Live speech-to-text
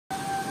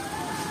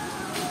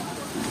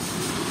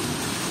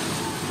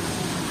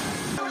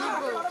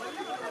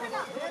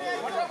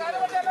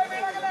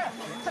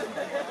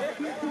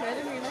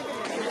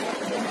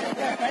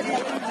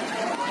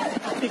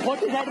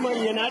side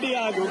ಮಾಡಿ ನಾಡಿ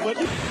ಆಗು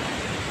ಬಟ್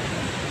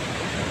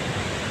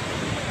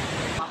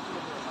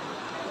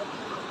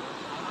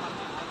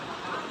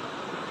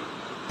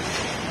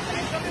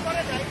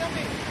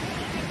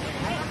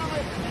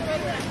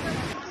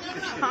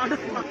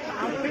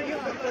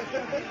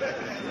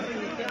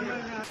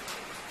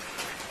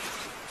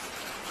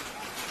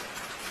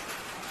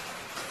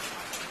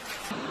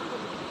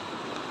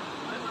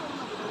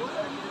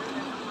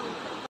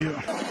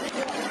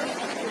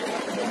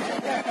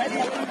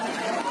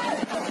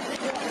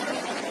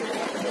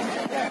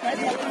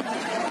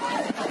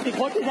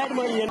Kottayam and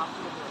Idduki.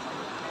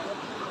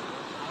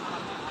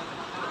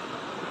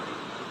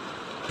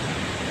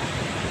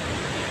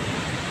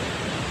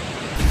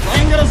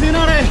 ഭയങ്കര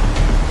സീനാണ്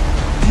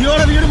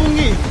ജിയോടെ വീട്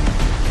മുങ്ങി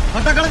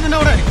പട്ടക്കളത്തിന്റെ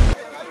അവിടെ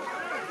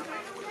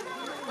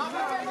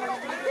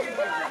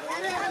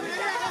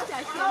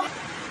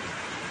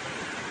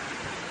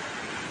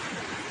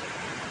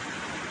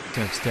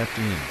Have stepped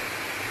in.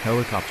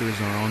 Helicopters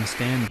are on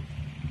stand.